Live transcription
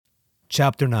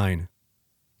Chapter 9.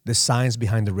 The Science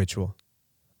Behind the Ritual.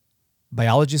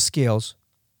 Biology scales,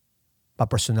 but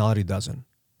personality doesn't.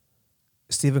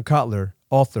 Stephen Kotler,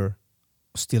 author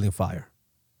of Stealing Fire.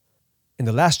 In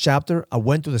the last chapter, I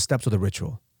went through the steps of the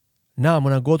ritual. Now I'm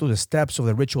going to go through the steps of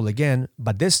the ritual again,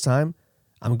 but this time,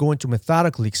 I'm going to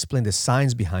methodically explain the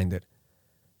science behind it.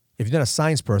 If you're not a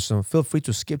science person, feel free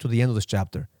to skip to the end of this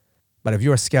chapter. But if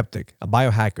you're a skeptic, a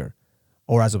biohacker,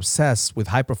 or as obsessed with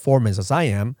high performance as I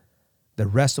am, the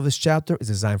rest of this chapter is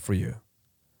designed for you.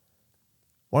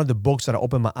 One of the books that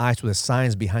opened my eyes to the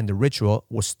science behind the ritual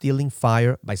was Stealing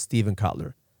Fire by Stephen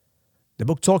Kotler. The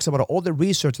book talks about all the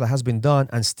research that has been done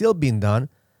and still being done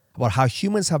about how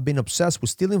humans have been obsessed with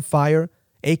stealing fire,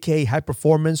 aka high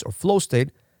performance or flow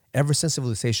state, ever since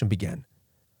civilization began.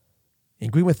 In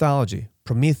Greek mythology,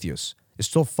 Prometheus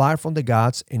stole fire from the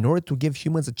gods in order to give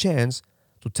humans a chance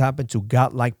to tap into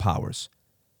godlike powers.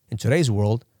 In today's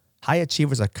world, high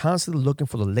achievers are constantly looking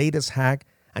for the latest hack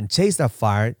and chase that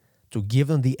fire to give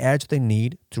them the edge they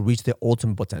need to reach their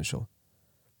ultimate potential.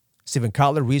 Stephen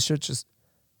Kotler's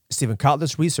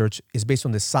research is based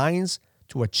on the science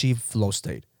to achieve flow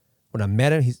state. When I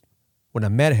met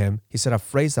him, he said a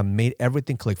phrase that made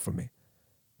everything click for me.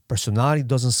 Personality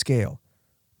doesn't scale.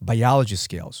 Biology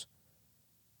scales.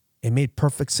 It made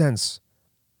perfect sense.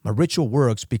 My ritual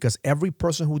works because every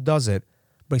person who does it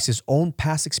brings his own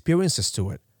past experiences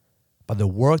to it. But the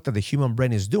work that the human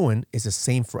brain is doing is the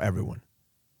same for everyone.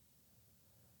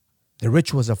 The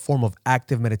ritual is a form of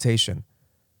active meditation.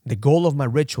 The goal of my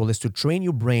ritual is to train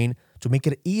your brain to make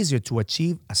it easier to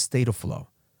achieve a state of flow.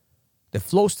 The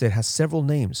flow state has several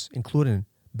names, including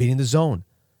being in the zone,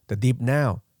 the deep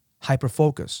now,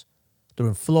 hyperfocus.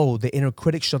 During flow, the inner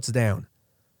critic shuts down.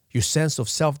 Your sense of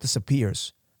self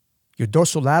disappears. Your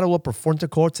dorsolateral prefrontal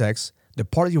cortex, the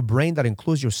part of your brain that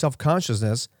includes your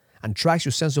self-consciousness and tracks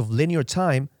your sense of linear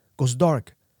time, goes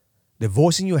dark. The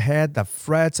voice in your head that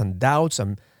frets and doubts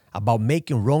about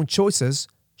making wrong choices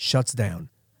shuts down.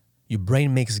 Your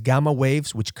brain makes gamma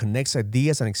waves, which connects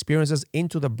ideas and experiences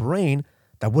into the brain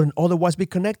that wouldn't otherwise be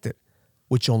connected,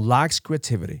 which unlocks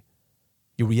creativity.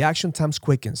 Your reaction time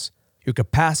quickens. Your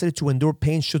capacity to endure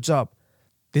pain shoots up.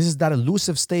 This is that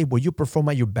elusive state where you perform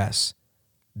at your best.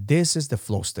 This is the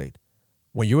flow state.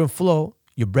 When you're in flow,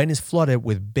 your brain is flooded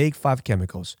with big 5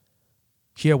 chemicals.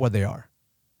 Here are what they are.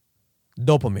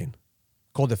 Dopamine,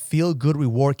 called the feel-good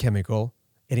reward chemical.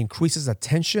 It increases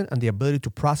attention and the ability to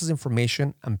process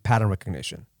information and pattern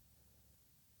recognition.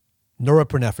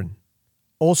 Norepinephrine,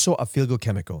 also a feel-good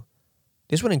chemical.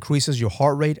 This one increases your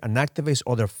heart rate and activates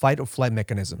other fight or flight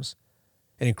mechanisms.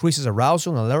 It increases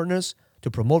arousal and alertness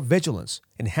to promote vigilance,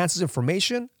 enhances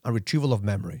information and retrieval of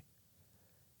memory.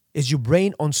 Is your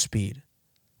brain on speed?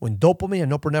 When dopamine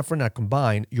and norepinephrine are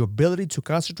combined, your ability to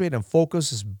concentrate and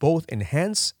focus is both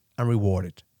enhanced and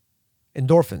rewarded.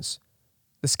 Endorphins.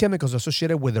 These chemicals are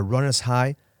associated with the runner's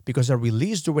high because they're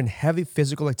released during heavy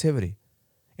physical activity.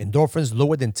 Endorphins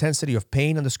lower the intensity of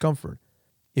pain and discomfort.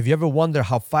 If you ever wonder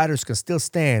how fighters can still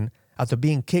stand after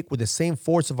being kicked with the same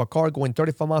force of a car going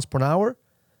 35 miles per hour,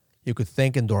 you could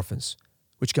thank endorphins,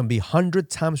 which can be 100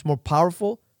 times more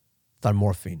powerful than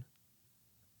morphine.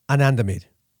 Anandamide,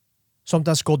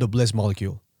 sometimes called the bliss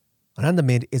molecule.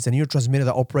 Anandamide is a neurotransmitter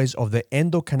that operates off the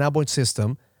endocannabinoid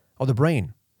system of the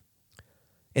brain.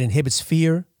 It inhibits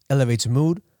fear, elevates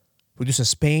mood,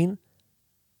 reduces pain,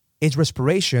 aids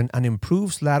respiration, and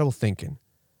improves lateral thinking.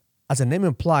 As the name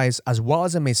implies, as well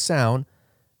as it may sound,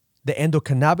 the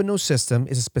endocannabinoid system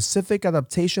is a specific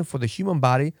adaptation for the human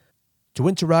body to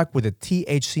interact with the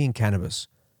THC in cannabis,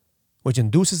 which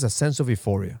induces a sense of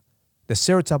euphoria. The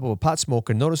stereotype of a pot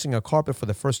smoker noticing a carpet for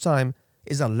the first time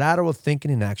is a lateral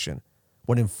thinking in action.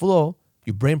 When in flow,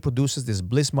 your brain produces this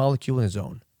bliss molecule in its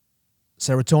own.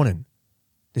 Serotonin.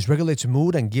 This regulates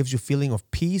mood and gives you a feeling of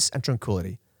peace and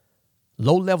tranquility.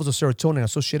 Low levels of serotonin are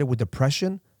associated with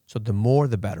depression, so the more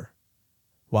the better.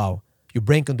 Wow, your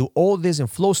brain can do all this in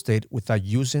flow state without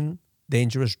using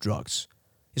dangerous drugs.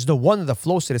 It's no wonder that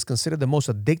flow state is considered the most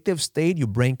addictive state your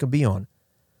brain can be on.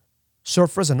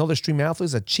 Surfers and other extreme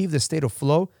athletes achieve the state of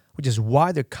flow, which is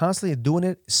why they're constantly doing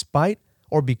it despite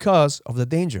or because of the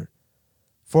danger.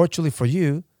 Fortunately for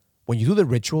you, when you do the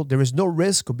ritual, there is no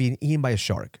risk of being eaten by a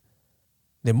shark.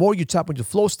 The more you tap into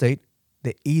flow state,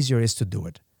 the easier it is to do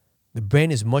it. The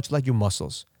brain is much like your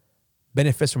muscles.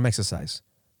 Benefits from exercise.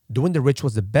 Doing the ritual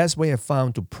is the best way I've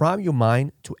found to prime your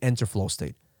mind to enter flow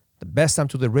state. The best time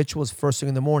to do the ritual is first thing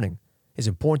in the morning. It's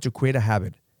important to create a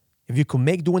habit. If you can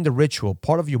make doing the ritual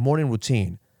part of your morning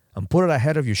routine and put it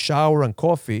ahead of your shower and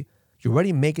coffee, you're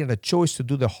already making it a choice to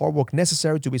do the hard work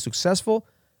necessary to be successful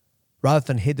rather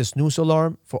than hit the snooze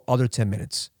alarm for other 10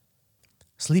 minutes.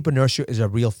 Sleep inertia is a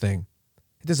real thing.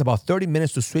 It takes about 30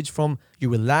 minutes to switch from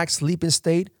your relaxed sleeping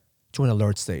state to an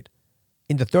alert state.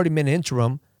 In the 30-minute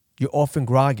interim, you're often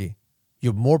groggy.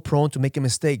 You're more prone to making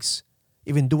mistakes,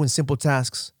 even doing simple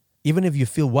tasks. Even if you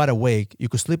feel wide awake, you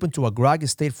could slip into a groggy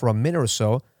state for a minute or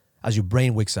so as your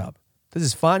brain wakes up. This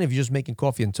is fine if you're just making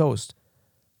coffee and toast,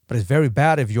 but it's very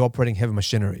bad if you're operating heavy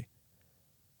machinery.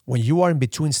 When you are in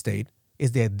between state,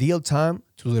 it's the ideal time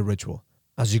to do the ritual.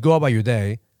 As you go about your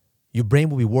day, your brain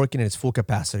will be working at its full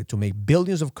capacity to make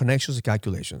billions of connections and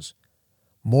calculations.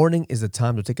 Morning is the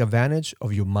time to take advantage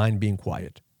of your mind being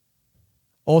quiet.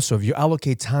 Also, if you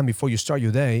allocate time before you start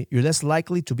your day, you're less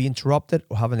likely to be interrupted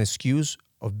or have an excuse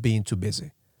of being too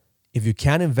busy. If you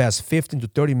can invest 15 to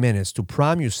 30 minutes to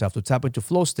prime yourself to tap into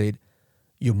flow state,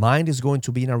 your mind is going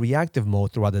to be in a reactive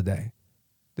mode throughout the day.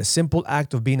 The simple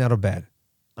act of being out of bed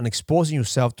and exposing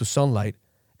yourself to sunlight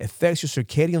affects your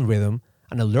circadian rhythm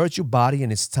and alerts your body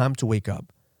and it's time to wake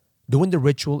up. Doing the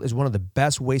ritual is one of the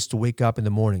best ways to wake up in the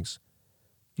mornings.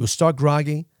 You'll start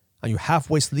groggy and you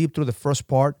halfway sleep through the first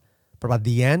part, but at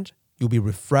the end, you'll be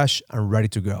refreshed and ready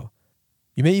to go.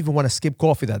 You may even want to skip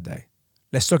coffee that day.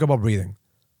 Let's talk about breathing.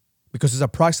 Because there's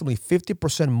approximately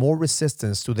 50% more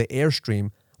resistance to the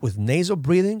airstream with nasal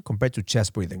breathing compared to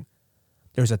chest breathing.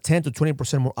 There's a 10 to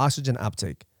 20% more oxygen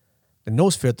uptake. The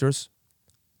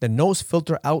nose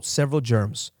filter out several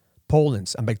germs,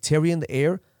 pollens, and bacteria in the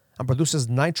air and produces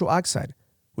nitric oxide,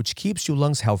 which keeps your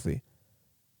lungs healthy.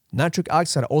 Nitric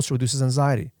oxide also reduces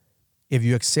anxiety. If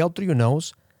you exhale through your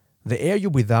nose, the air you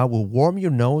breathe out will warm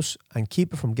your nose and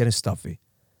keep it from getting stuffy.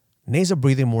 Nasal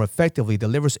breathing more effectively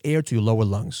delivers air to your lower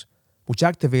lungs, which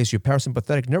activates your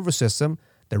parasympathetic nervous system,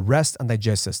 the rest and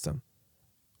digest system.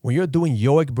 When you're doing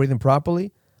yogic breathing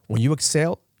properly, when you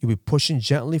exhale, you'll be pushing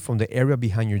gently from the area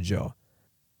behind your jaw.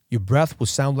 Your breath will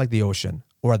sound like the ocean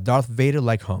or a Darth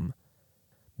Vader-like hum.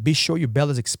 Be sure your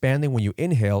belly is expanding when you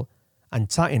inhale and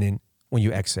tightening when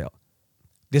you exhale.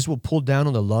 This will pull down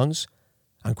on the lungs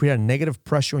and create a negative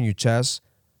pressure on your chest.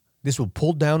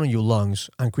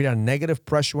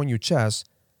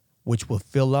 Which will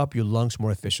fill up your lungs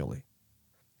more efficiently.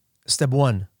 Step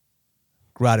 1.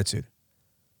 Gratitude.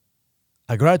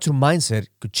 A gratitude mindset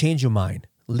could change your mind,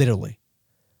 literally.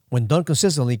 When done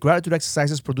consistently, gratitude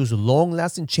exercises produce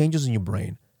long-lasting changes in your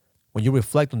brain. When you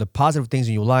reflect on the positive things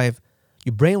in your life,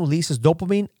 your brain releases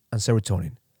dopamine and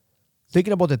serotonin.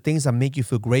 Thinking about the things that make you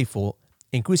feel grateful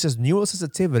increases neural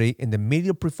sensitivity in the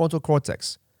medial prefrontal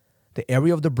cortex, the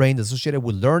area of the brain associated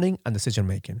with learning and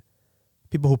decision-making.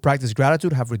 People who practice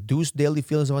gratitude have reduced daily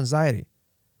feelings of anxiety.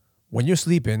 When you're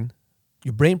sleeping,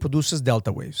 your brain produces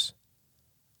delta waves.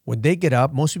 When they get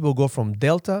up, most people go from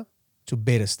delta to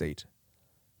beta state.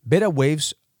 Beta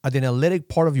waves are the analytic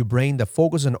part of your brain that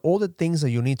focus on all the things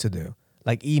that you need to do,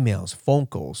 like emails, phone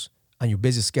calls, and your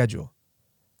busy schedule.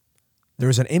 There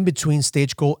is an in-between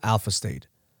stage called alpha state,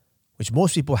 which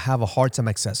most people have a hard time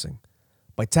accessing.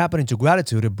 By tapping into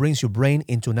gratitude, it brings your brain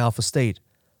into an alpha state,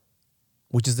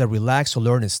 which is the relaxed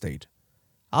alertness state.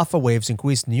 Alpha waves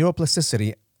increase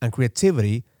neuroplasticity and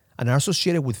creativity and are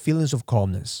associated with feelings of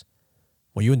calmness.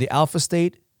 When you're in the alpha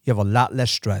state, you have a lot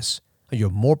less stress and you're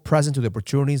more present to the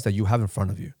opportunities that you have in front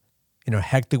of you. In our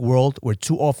hectic world, we're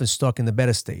too often stuck in the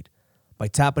beta state. By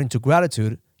tapping into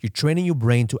gratitude, you're training your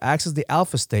brain to access the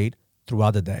alpha state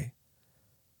throughout the day.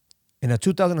 In a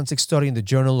 2006 study in the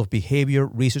Journal of Behavior,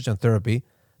 Research and Therapy,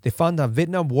 they found that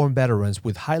Vietnam War veterans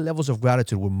with high levels of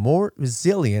gratitude were more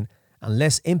resilient and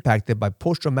less impacted by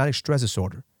post-traumatic stress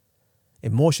disorder.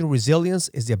 Emotional resilience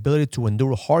is the ability to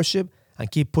endure hardship and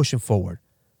keep pushing forward.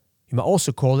 You might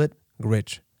also call it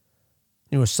grit.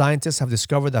 Neuroscientists have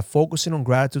discovered that focusing on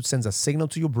gratitude sends a signal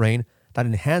to your brain that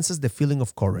enhances the feeling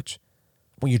of courage.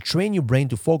 When you train your brain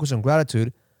to focus on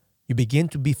gratitude, you begin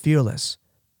to be fearless.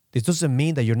 This doesn't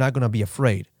mean that you're not going to be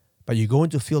afraid, but you're going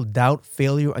to feel doubt,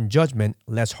 failure, and judgment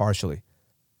less harshly.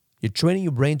 You're training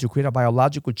your brain to create a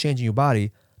biological change in your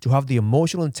body to have the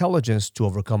emotional intelligence to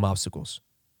overcome obstacles.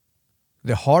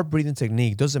 The heart breathing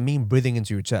technique doesn't mean breathing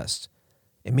into your chest.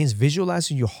 It means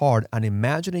visualizing your heart and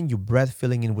imagining your breath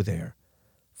filling in with air.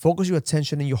 Focus your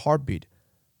attention in your heartbeat.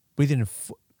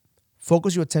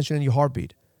 Focus your attention in your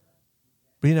heartbeat.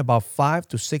 Breathe in about 5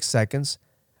 to 6 seconds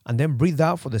and then breathe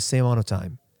out for the same amount of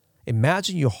time.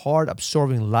 Imagine your heart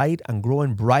absorbing light and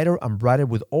growing brighter and brighter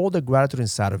with all the gratitude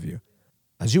inside of you.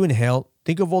 As you inhale,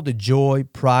 think of all the joy,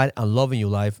 pride, and love in your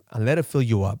life and let it fill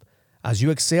you up. As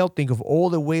you exhale, think of all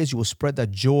the ways you will spread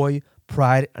that joy,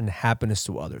 pride, and happiness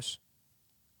to others.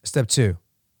 Step 2.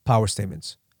 Power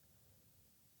statements.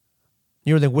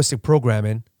 Neuro-linguistic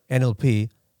programming, NLP,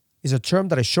 is a term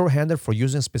that is shorthanded for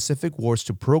using specific words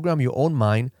to program your own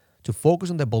mind to focus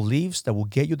on the beliefs that will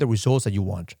get you the results that you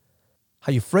want.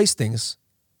 How you phrase things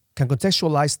can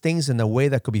contextualize things in a way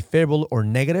that could be favorable or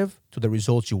negative to the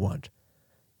results you want.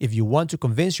 If you want to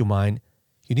convince your mind,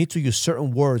 you need to use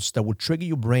certain words that will trigger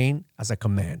your brain as a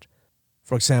command.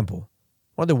 For example,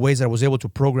 one of the ways that I was able to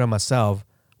program myself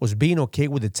was being okay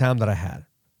with the time that I had.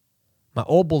 My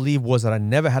old belief was that I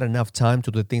never had enough time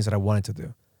to do the things that I wanted to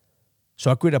do. So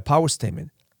I created a power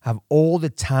statement: I have all the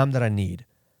time that I need.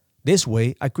 This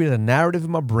way, I created a narrative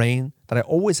in my brain that I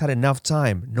always had enough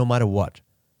time, no matter what.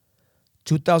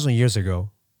 2,000 years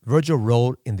ago, Virgil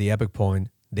wrote in the epic poem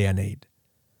The Aeneid,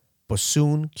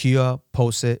 Possum quia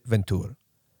posse ventur.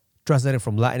 Translated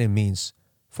from Latin, it means,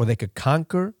 for they could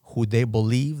conquer who they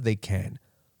believe they can.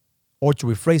 Or to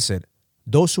rephrase it,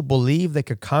 those who believe they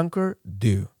could conquer,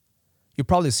 do. You've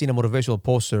probably seen a motivational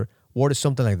poster worded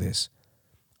something like this: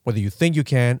 whether you think you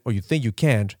can or you think you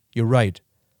can't, you're right.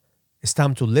 It's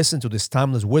time to listen to this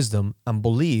timeless wisdom and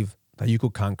believe that you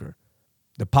could conquer.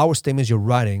 The power statements you're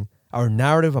writing are a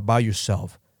narrative about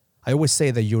yourself. I always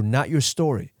say that you're not your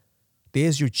story. This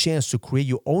is your chance to create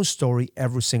your own story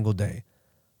every single day.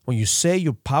 When you say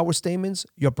your power statements,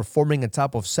 you're performing a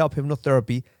type of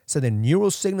self-hypnotherapy, sending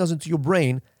neural signals into your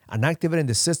brain and activating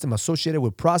the system associated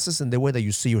with processing the way that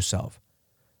you see yourself.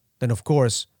 Then, of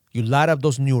course, you light up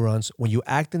those neurons when you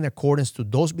act in accordance to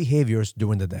those behaviors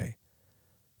during the day.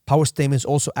 Power statements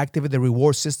also activate the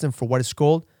reward system for what is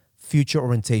called future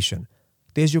orientation.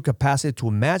 This is your capacity to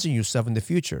imagine yourself in the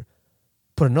future.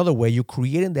 Put another way, you're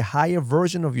creating the higher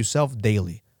version of yourself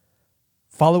daily.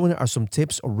 Following are some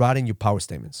tips of writing your power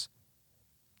statements.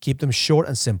 Keep them short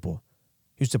and simple.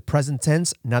 Use the present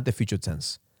tense, not the future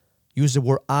tense. Use the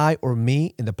word I or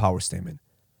me in the power statement.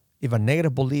 If a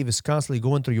negative belief is constantly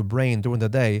going through your brain during the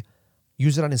day,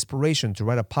 use it as inspiration to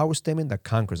write a power statement that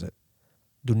conquers it.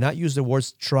 Do not use the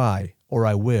words try or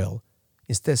I will.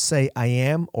 Instead, say I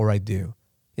am or I do.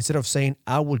 Instead of saying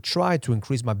I will try to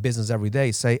increase my business every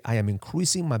day, say I am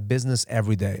increasing my business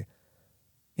every day.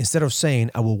 Instead of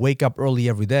saying I will wake up early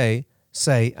every day,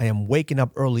 say I am waking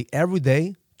up early every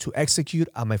day to execute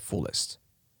at my fullest.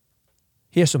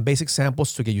 Here are some basic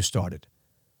samples to get you started.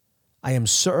 I am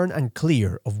certain and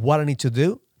clear of what I need to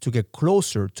do to get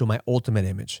closer to my ultimate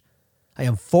image. I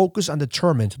am focused and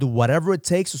determined to do whatever it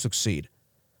takes to succeed.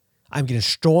 I'm getting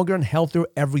stronger and healthier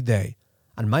every day,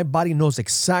 and my body knows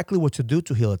exactly what to do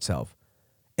to heal itself.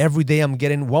 Every day I'm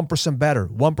getting 1% better,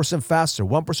 1% faster,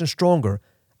 1% stronger,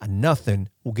 and nothing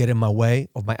will get in my way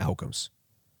of my outcomes.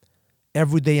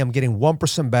 Every day I'm getting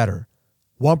 1% better,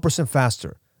 1%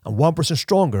 faster, and 1%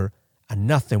 stronger, and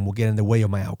nothing will get in the way of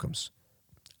my outcomes.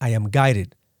 I am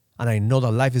guided, and I know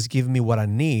that life is giving me what I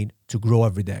need to grow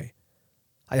every day.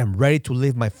 I am ready to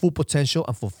live my full potential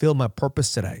and fulfill my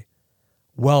purpose today.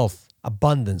 Wealth,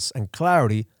 abundance, and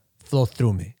clarity flow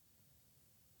through me.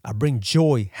 I bring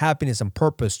joy, happiness, and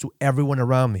purpose to everyone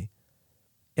around me.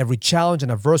 Every challenge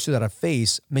and adversity that I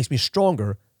face makes me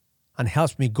stronger and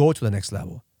helps me go to the next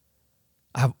level.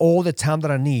 I have all the time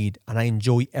that I need, and I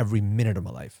enjoy every minute of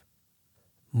my life.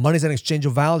 Money is an exchange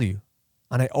of value,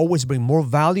 and I always bring more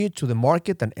value to the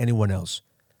market than anyone else.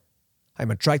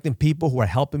 I'm attracting people who are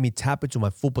helping me tap into my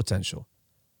full potential.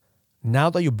 Now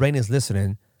that your brain is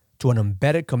listening to an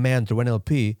embedded command through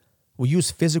NLP, we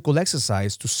use physical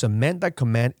exercise to cement that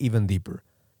command even deeper.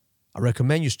 I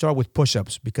recommend you start with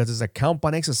push-ups because it's a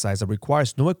compound exercise that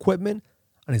requires no equipment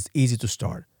and it's easy to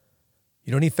start.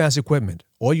 You don't need fancy equipment.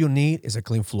 All you need is a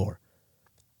clean floor.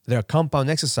 They're a compound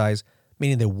exercise,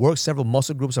 meaning they work several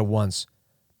muscle groups at once.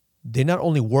 They not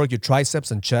only work your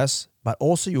triceps and chest, but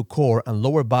also your core and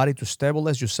lower body to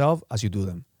stabilize yourself as you do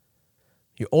them.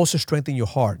 You also strengthen your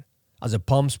heart as it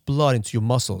pumps blood into your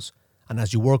muscles, and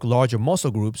as you work larger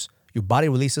muscle groups, your body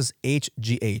releases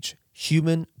HGH,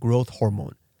 human growth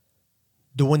hormone.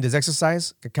 Doing this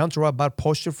exercise can counteract bad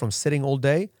posture from sitting all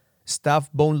day,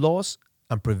 stop bone loss,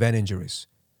 and prevent injuries.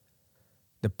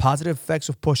 The positive effects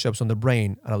of push-ups on the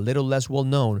brain are a little less well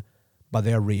known, but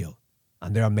they are real,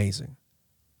 and they're amazing.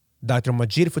 Dr.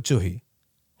 Majid Fatuhi,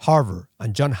 Harvard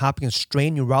and Johns Hopkins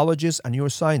trained neurologist and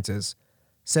neuroscientist,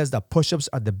 says that push-ups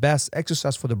are the best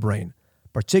exercise for the brain,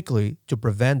 particularly to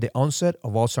prevent the onset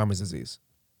of Alzheimer's disease.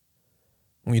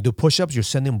 When you do push-ups, you're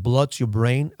sending blood to your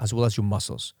brain as well as your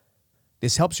muscles.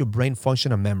 This helps your brain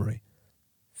function and memory.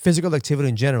 Physical activity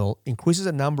in general increases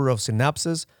the number of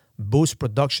synapses, boosts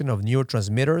production of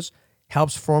neurotransmitters,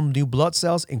 helps form new blood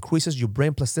cells, increases your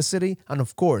brain plasticity, and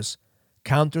of course,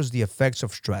 counters the effects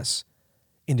of stress.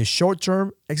 In the short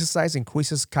term, exercise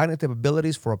increases cognitive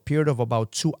abilities for a period of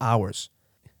about 2 hours.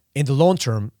 In the long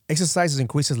term, exercise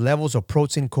increases levels of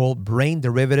protein called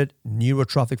brain-derived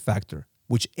neurotrophic factor,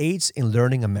 which aids in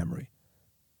learning and memory.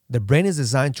 The brain is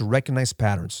designed to recognize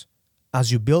patterns. As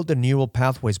you build the neural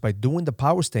pathways by doing the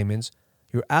power statements,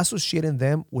 you're associating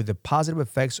them with the positive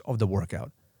effects of the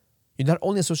workout. You're not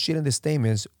only associating the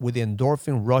statements with the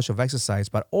endorphin rush of exercise,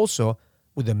 but also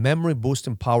with the memory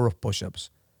boosting power of push-ups.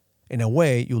 In a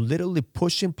way, you're literally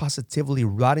pushing positively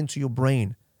right into your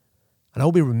brain. And I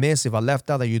would be remiss if I left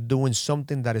out that you're doing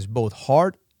something that is both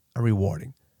hard and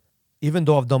rewarding. Even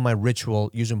though I've done my ritual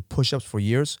using push-ups for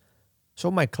years, some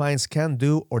of my clients can't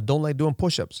do or don't like doing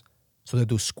push-ups. So they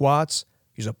do squats,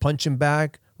 use a punching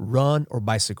bag, run, or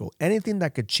bicycle. Anything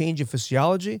that could change your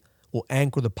physiology will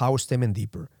anchor the power statement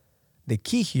deeper. The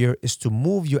key here is to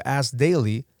move your ass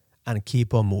daily and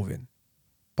keep on moving.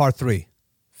 Part 3.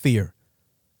 Fear.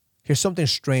 Here's something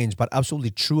strange but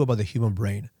absolutely true about the human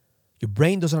brain. Your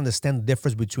brain doesn't understand the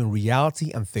difference between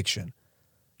reality and fiction.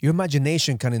 Your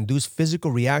imagination can induce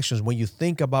physical reactions when you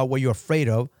think about what you're afraid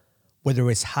of, whether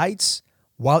it's heights,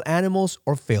 wild animals,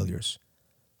 or failures.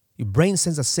 Your brain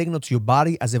sends a signal to your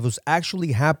body as if it was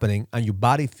actually happening, and your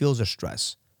body feels the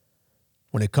stress.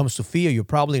 When it comes to fear, you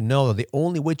probably know that the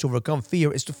only way to overcome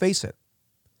fear is to face it.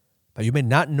 But you may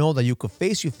not know that you could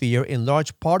face your fear in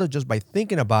large part just by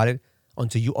thinking about it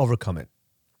until you overcome it.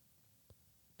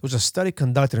 There was a study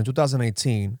conducted in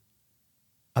 2018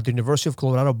 at the University of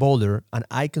Colorado Boulder and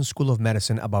Icahn School of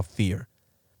Medicine about fear.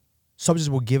 Subjects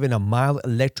were given a mild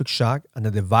electric shock and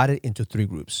then divided into 3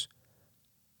 groups.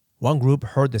 One group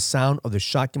heard the sound of the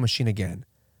shocking machine again.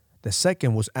 The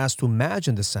second was asked to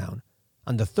imagine the sound.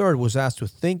 And the third was asked to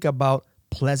think about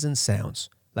pleasant sounds,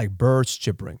 like birds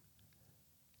chirping.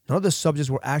 None of the subjects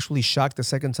were actually shocked the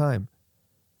second time.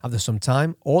 After some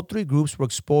time, all 3 groups were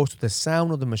exposed to the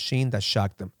sound of the machine that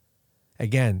shocked them.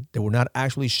 Again, they were not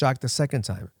actually shocked the second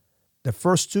time. The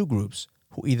first 2 groups,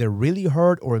 who either really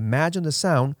heard or imagined the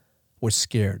sound, were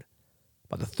scared.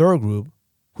 But the third group,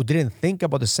 who didn't think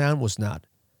about the sound, was not.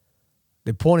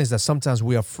 The point is that sometimes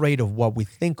we are afraid of what we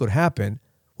think could happen,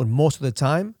 when most of the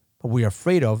time, what we are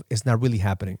afraid of is not really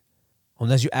happening.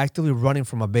 Unless you're actively running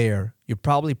from a bear, you're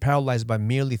probably paralyzed by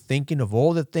merely thinking of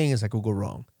all the things that could go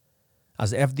wrong.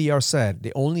 As FDR said,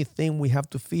 the only thing we have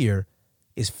to fear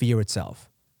is fear itself.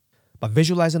 By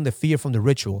visualizing the fear from the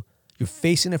ritual, you're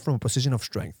facing it from a position of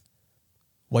strength.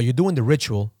 While you're doing the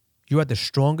ritual, you're at the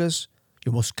strongest,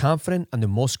 you're most confident, and the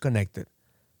most connected.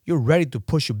 You're ready to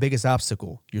push your biggest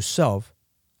obstacle, yourself,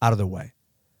 out of the way.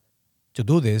 To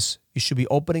do this, you should be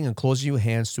opening and closing your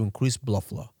hands to increase blood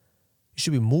flow. You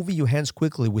should be moving your hands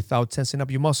quickly without tensing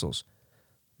up your muscles.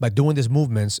 By doing these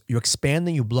movements, you're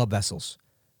expanding your blood vessels,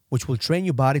 which will train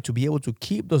your body to be able to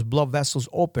keep those blood vessels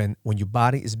open when your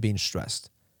body is being stressed.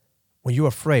 When you're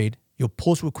afraid, your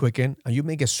pulse will quicken and you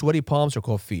may get sweaty palms or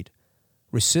cold feet.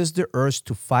 Resist the urge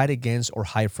to fight against or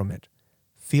hide from it.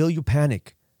 Feel your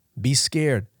panic. Be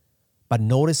scared. But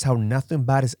notice how nothing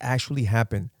bad has actually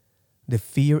happened. The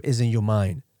fear is in your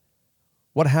mind.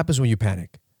 What happens when you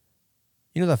panic?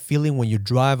 You know that feeling when you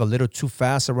drive a little too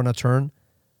fast around a turn?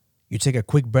 You take a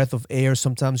quick breath of air,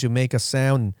 sometimes you make a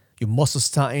sound, your muscles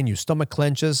tighten, your stomach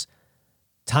clenches,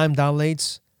 time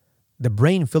dilates. The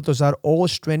brain filters out all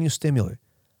strenuous stimuli.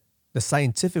 The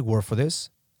scientific word for this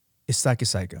is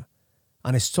tachypsychia,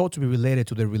 and it's thought to be related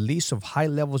to the release of high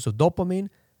levels of dopamine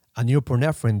and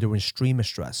norepinephrine during extreme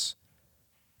stress.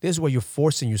 This is what you're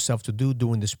forcing yourself to do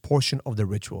during this portion of the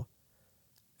ritual.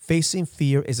 Facing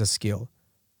fear is a skill.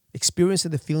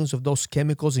 Experiencing the feelings of those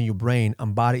chemicals in your brain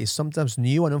and body is sometimes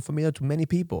new and unfamiliar to many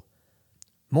people.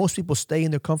 Most people stay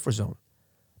in their comfort zone.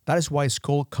 That is why it's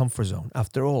called comfort zone.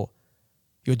 After all,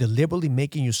 you're deliberately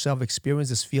making yourself experience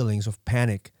these feelings of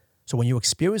panic, so when you're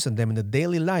experiencing them in the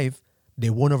daily life,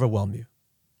 they won't overwhelm you.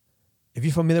 If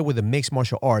you're familiar with the mixed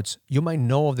martial arts, you might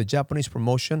know of the Japanese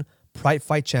promotion Pride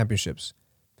Fight Championships.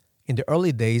 In the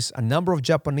early days, a number of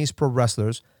Japanese pro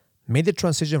wrestlers made the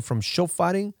transition from show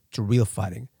fighting to real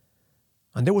fighting.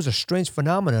 And there was a strange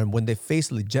phenomenon when they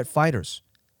faced legit fighters.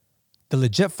 The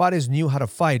legit fighters knew how to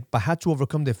fight, but had to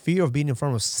overcome the fear of being in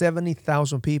front of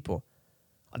 70,000 people.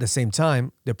 At the same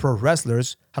time, the pro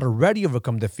wrestlers had already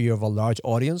overcome the fear of a large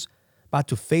audience, but had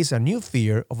to face a new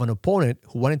fear of an opponent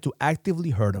who wanted to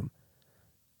actively hurt them.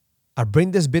 I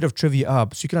bring this bit of trivia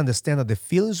up so you can understand that the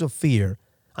feelings of fear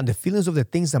and the feelings of the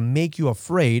things that make you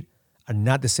afraid are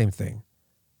not the same thing.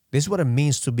 This is what it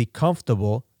means to be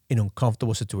comfortable in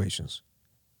uncomfortable situations.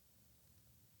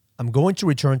 I'm going to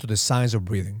return to the science of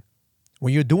breathing.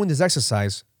 When you're doing this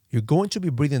exercise, you're going to be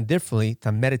breathing differently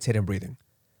than meditating breathing.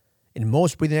 In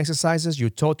most breathing exercises, you're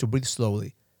taught to breathe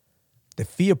slowly. The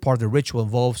fear part of the ritual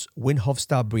involves Wim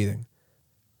Hof-style breathing.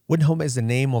 Wim Hof is the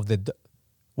name of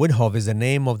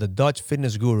the Dutch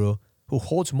fitness guru who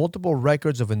holds multiple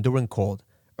records of enduring cold,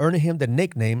 earning him the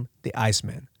nickname the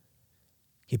Iceman.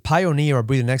 He pioneered a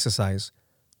breathing exercise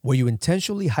where you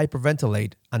intentionally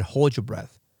hyperventilate and hold your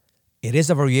breath. It is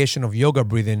a variation of yoga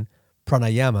breathing,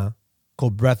 pranayama,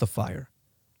 called breath of fire.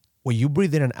 When you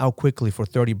breathe in and out quickly for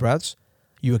 30 breaths,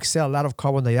 you exhale a lot of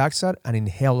carbon dioxide and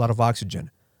inhale a lot of oxygen,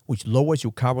 which lowers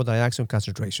your carbon dioxide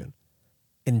concentration.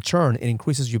 In turn, it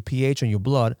increases your pH in your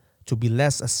blood to be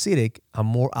less acidic and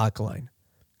more alkaline.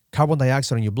 Carbon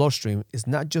dioxide in your bloodstream is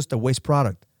not just a waste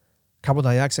product. Carbon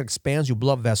dioxide expands your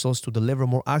blood vessels to deliver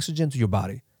more oxygen to your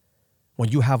body. When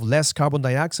you have less carbon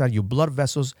dioxide, your blood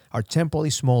vessels are temporarily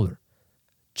smaller.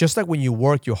 Just like when you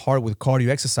work your heart with cardio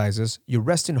exercises, your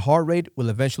resting heart rate will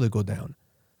eventually go down.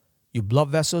 Your blood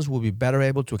vessels will be better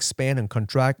able to expand and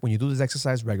contract when you do this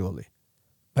exercise regularly.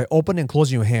 By opening and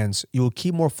closing your hands, you will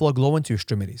keep more flow glowing to your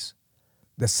extremities.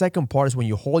 The second part is when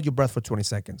you hold your breath for 20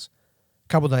 seconds.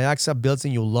 Carbon dioxide builds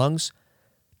in your lungs,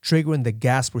 triggering the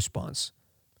gasp response.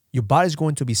 Your body is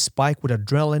going to be spiked with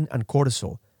adrenaline and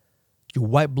cortisol. Your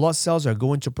white blood cells are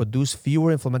going to produce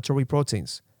fewer inflammatory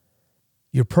proteins.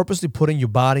 You're purposely putting your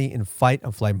body in fight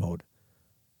and flight mode.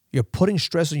 You're putting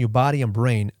stress on your body and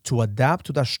brain to adapt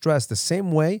to that stress the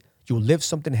same way you lift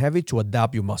something heavy to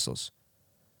adapt your muscles.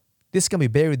 This can be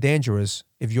very dangerous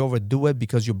if you overdo it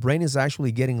because your brain is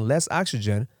actually getting less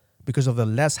oxygen because of the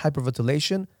less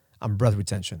hyperventilation and breath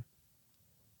retention.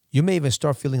 You may even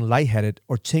start feeling lightheaded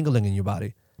or tingling in your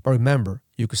body. But remember,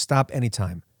 you can stop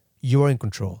anytime. You are in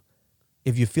control.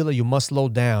 If you feel that you must slow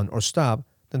down or stop,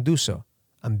 then do so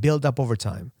and build up over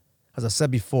time. As I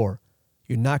said before,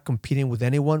 you're not competing with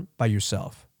anyone but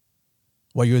yourself.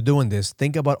 While you're doing this,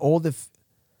 think about what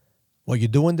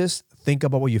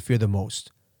you fear the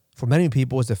most. For many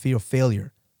people, it's the fear of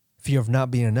failure, fear of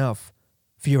not being enough,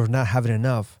 fear of not having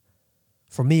enough.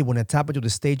 For me, when I tap into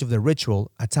the stage of the ritual,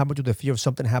 I tap into the fear of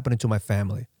something happening to my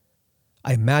family.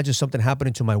 I imagine something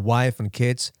happening to my wife and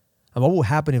kids, and what will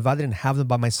happen if I didn't have them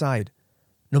by my side.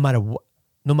 No matter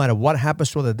what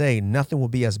happens throughout the day, nothing will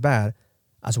be as bad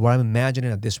as what I'm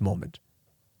imagining at this moment.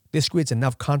 This creates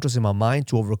enough contrast in my mind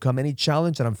to overcome any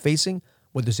challenge that I'm facing,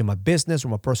 whether it's in my business or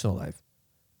my personal life.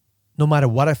 No matter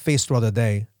what I face throughout the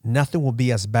day, nothing will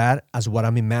be as bad as what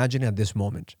I'm imagining at this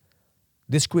moment.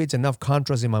 This creates enough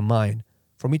contrast in my mind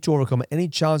for me to overcome any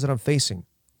challenge that I'm facing,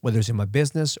 whether it's in my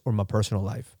business or my personal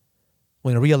life.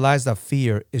 When I realize that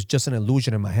fear is just an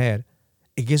illusion in my head,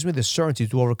 it gives me the certainty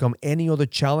to overcome any other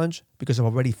challenge because I've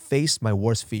already faced my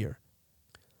worst fear.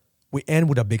 We end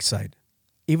with a big side.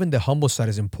 Even the humble side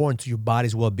is important to your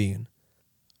body's well-being.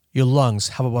 Your lungs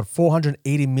have about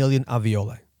 480 million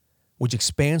alveoli, which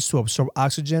expands to absorb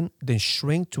oxygen, then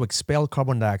shrink to expel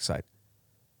carbon dioxide.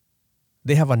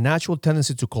 They have a natural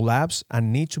tendency to collapse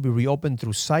and need to be reopened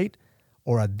through sight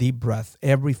or a deep breath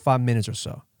every 5 minutes or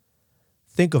so.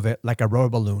 Think of it like a rubber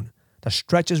balloon that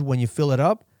stretches when you fill it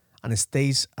up and it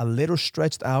stays a little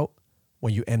stretched out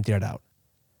when you empty it out.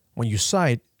 When you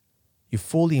sigh, you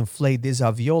fully inflate this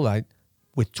alveoli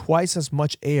with twice as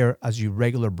much air as your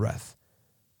regular breath.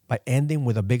 By ending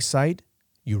with a big sigh,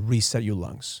 you reset your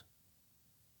lungs.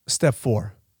 Step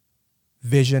 4.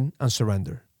 Vision and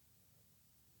surrender.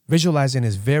 Visualizing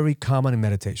is very common in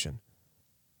meditation.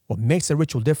 What makes the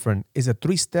ritual different is the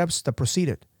 3 steps that precede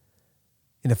it.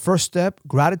 In the first step,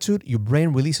 gratitude, your brain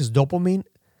releases dopamine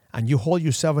and you hold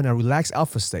yourself in a relaxed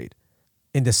alpha state.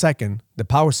 In the second, the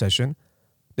power session,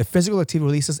 the physical activity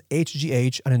releases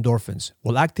HGH and endorphins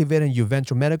while activating your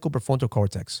ventromedical prefrontal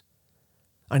cortex.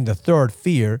 And in the third,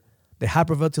 fear, the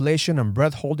hyperventilation and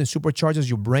breath holding supercharges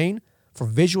your brain for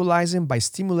visualizing by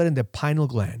stimulating the pineal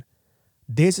gland.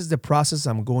 This is the process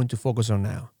I'm going to focus on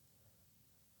now.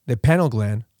 The pineal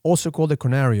gland, also called the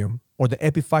coronarium or the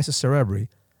epiphysis cerebri,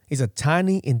 is a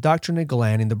tiny endocrine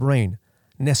gland in the brain,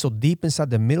 nestled deep inside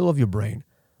the middle of your brain,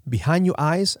 behind your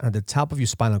eyes and at the top of your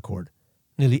spinal cord.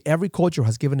 Nearly every culture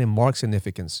has given it marked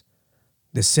significance.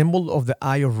 The symbol of the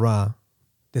Eye of Ra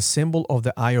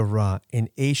in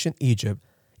ancient Egypt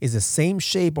is the same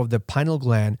shape of the pineal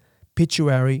gland,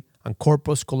 pituitary, and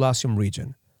corpus callosum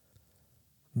region.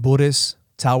 Buddhists,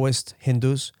 Taoists,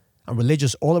 Hindus, and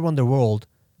religions all around the world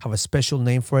have a special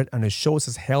name for it, and it shows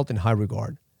its held in high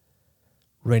regard.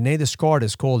 René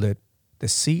Descartes called it the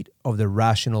seat of the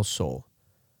rational soul.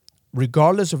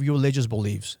 Regardless of your religious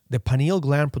beliefs, the pineal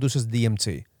gland produces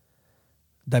DMT,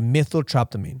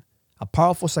 dimethyltryptamine, a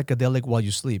powerful psychedelic while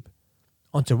you sleep.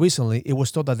 Until recently, it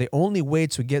was thought that the only way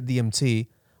to get DMT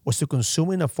was to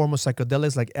consume in a form of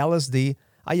psychedelics like LSD,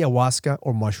 ayahuasca,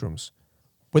 or mushrooms.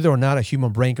 Whether or not a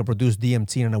human brain can produce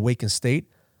DMT in an awakened state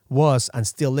was and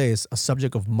still is a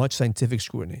subject of much scientific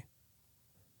scrutiny.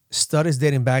 Studies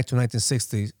dating back to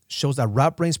 1960 shows that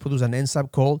rat brains produce an enzyme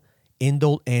called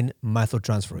indole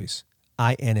N-methyltransferase,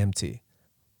 INMT,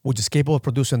 which is capable of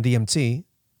producing DMT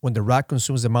when the rat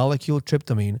consumes the molecule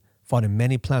tryptamine found in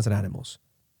many plants and animals.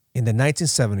 In the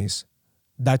 1970s,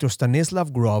 Dr.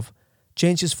 Stanislav Grof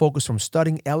changed his focus from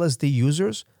studying LSD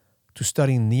users to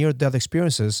studying near-death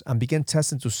experiences and began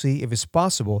testing to see if it's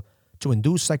possible to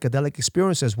induce psychedelic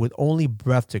experiences with only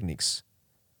breath techniques.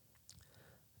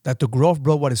 Dr. Grof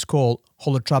brought what is called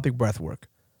holotropic breathwork.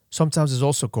 Sometimes it's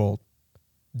also called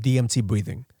DMT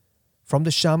breathing, from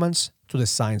the shamans to the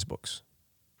science books.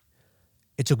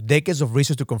 It took decades of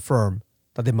research to confirm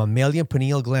that the mammalian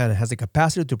pineal gland has the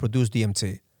capacity to produce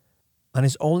DMT, and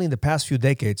it's only in the past few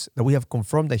decades that we have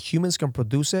confirmed that humans can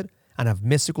produce it and have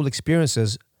mystical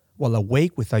experiences while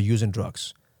awake without using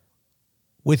drugs.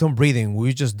 With-home breathing,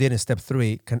 we just did in step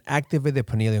 3, can activate the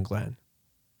pineal gland.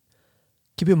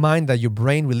 Keep in mind that your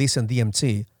brain releasing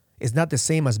DMT is not the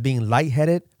same as being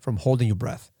lightheaded from holding your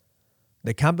breath.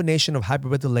 The combination of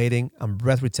hyperventilating and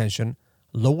breath retention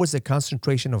lowers the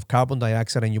concentration of carbon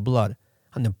dioxide in your blood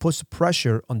and then puts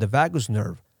pressure on the vagus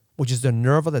nerve, which is the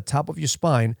nerve at the top of your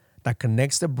spine that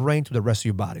connects the brain to the rest of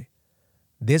your body.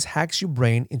 This hacks your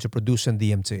brain into producing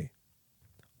DMT.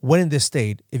 When in this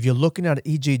state, if you're looking at an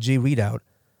EEG readout,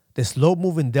 the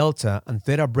slow-moving delta and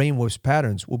theta brainwaves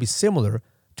patterns will be similar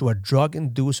to a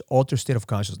drug-induced altered state of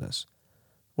consciousness.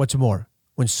 What's more,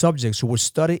 when subjects who were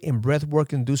studied in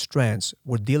breathwork-induced trance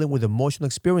were dealing with emotional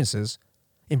experiences,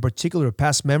 in particular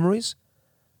past memories,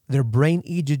 their brain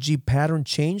EEG pattern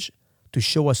changed to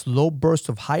show a slow burst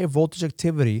of higher voltage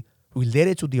activity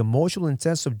related to the emotional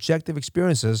intense subjective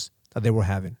experiences that they were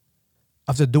having.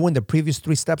 After doing the previous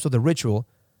 3 steps of the ritual,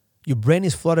 your brain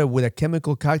is flooded with a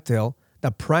chemical cocktail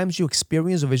that primes your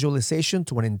experience of visualization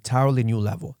to an entirely new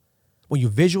level. When you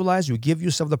visualize, you give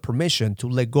yourself the permission to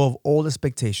let go of all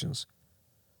expectations.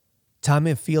 Time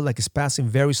may feel like it's passing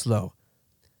very slow.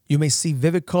 You may see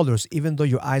vivid colors even though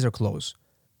your eyes are closed.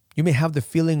 You may have the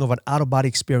feeling of an out-of-body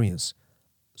experience.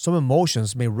 Some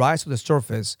emotions may rise to the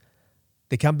surface.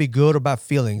 They can be good or bad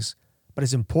feelings, but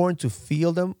it's important to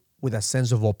feel them with a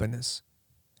sense of openness.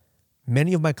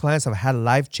 Many of my clients have had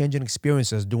life-changing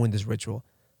experiences doing this ritual.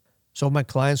 Some of my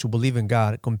clients who believe in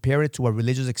God compare it to a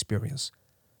religious experience.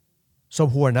 Some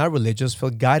who are not religious feel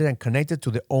guided and connected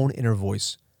to their own inner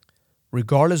voice.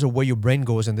 Regardless of where your brain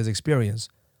goes in this experience,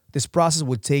 this process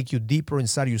will take you deeper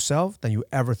inside yourself than you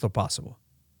ever thought possible.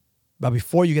 But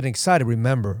before you get excited,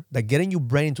 remember that getting your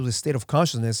brain into this state of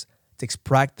consciousness takes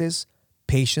practice,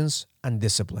 patience, and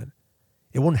discipline.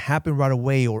 It won't happen right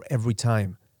away or every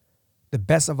time. The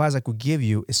best advice I could give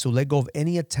you is to let go of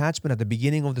any attachment at the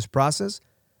beginning of this process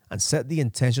and set the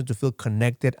intention to feel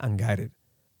connected and guided.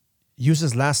 Use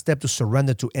this last step to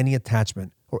surrender to any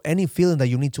attachment or any feeling that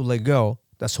you need to let go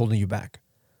that's holding you back.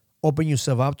 Open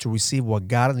yourself up to receive what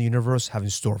God and the universe have in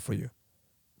store for you.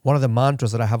 One of the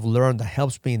mantras that I have learned that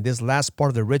helps me in this last part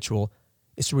of the ritual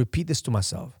is to repeat this to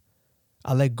myself.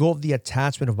 I let go of the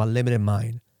attachment of my limited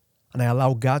mind, and I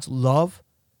allow God's love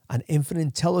and infinite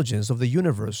intelligence of the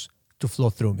universe to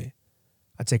flow through me.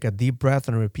 I take a deep breath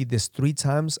and repeat this 3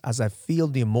 times as I feel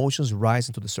the emotions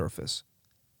rising to the surface.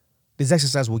 This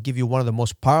exercise will give you one of the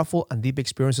most powerful and deep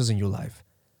experiences in your life.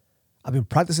 I've been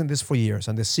practicing this for years,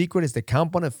 and the secret is the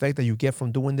compound effect that you get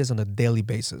from doing this on a daily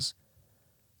basis.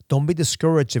 Don't be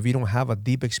discouraged if you don't have a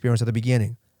deep experience at the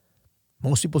beginning.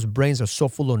 Most people's brains are so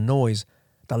full of noise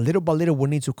that little by little we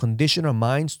need to condition our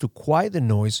minds to quiet the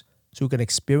noise so we can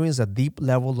experience a deep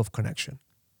level of connection.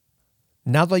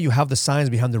 Now that you have the science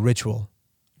behind the ritual,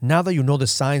 now that you know the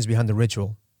science behind the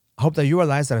ritual, I hope that you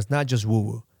realize that it's not just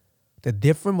woo-woo. The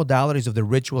different modalities of the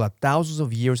ritual are thousands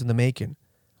of years in the making,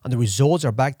 and the results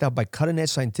are backed up by cutting-edge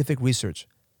scientific research.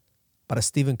 But as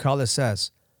Stephen Cowler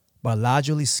says,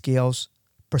 biologically scales,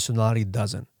 personality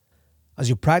doesn't. As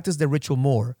you practice the ritual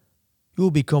more, you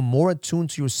will become more attuned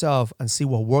to yourself and see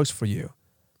what works for you.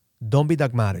 Don't be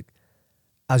dogmatic.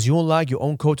 As you unlock your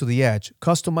own code to the edge,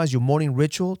 customize your morning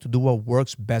ritual to do what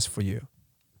works best for you.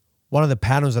 One of the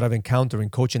patterns that I've encountered in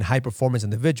coaching high-performance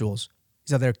individuals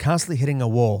is that they're constantly hitting a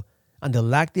wall and they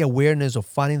lack the awareness of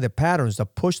finding the patterns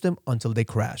that push them until they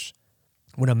crash.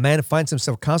 When a man finds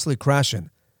himself constantly crashing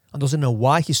and doesn't know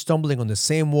why he's stumbling on the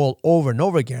same wall over and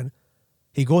over again,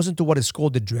 he goes into what is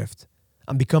called the drift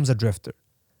and becomes a drifter.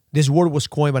 This word was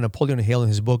coined by Napoleon Hill in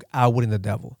his book, Outwitting the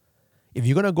Devil. If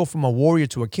you're going to go from a warrior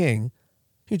to a king,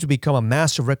 you need to become a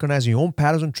master of recognizing your own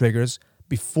patterns and triggers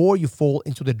before you fall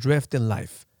into the drift in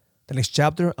life. The next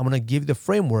chapter, I'm going to give you the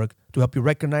framework to help you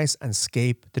recognize and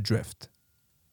escape the drift.